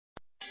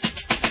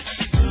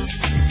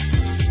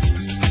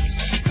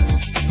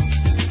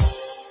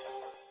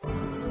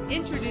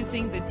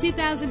Introducing the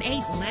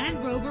 2008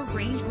 Land Rover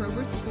Range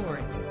Rover Sport.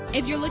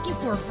 If you're looking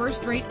for a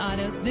first-rate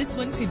auto, this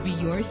one could be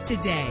yours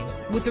today.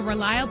 With a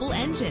reliable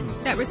engine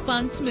that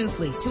responds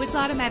smoothly to its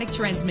automatic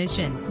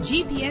transmission,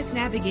 GPS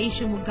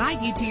navigation will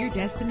guide you to your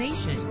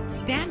destination.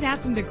 Stand out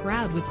from the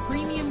crowd with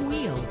premium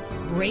wheels.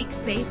 Brake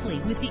safely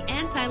with the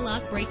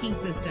anti-lock braking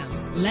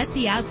system. Let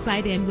the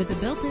outside in with a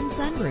built-in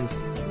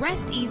sunroof.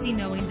 Rest easy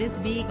knowing this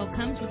vehicle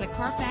comes with a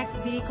Carfax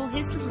Vehicle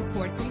History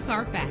Report from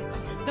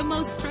Carfax, the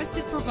most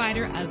trusted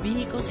provider of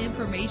vehicle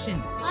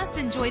information. Plus,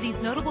 enjoy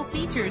these notable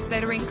features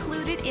that are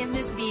included in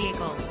this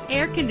vehicle: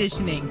 air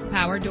conditioning,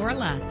 power door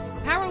locks,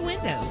 power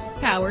windows,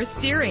 power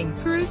steering,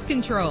 cruise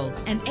control,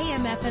 an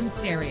AM/FM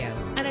stereo,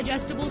 an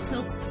adjustable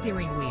tilt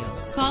steering wheel.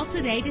 Call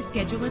today to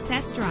schedule a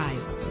test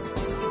drive.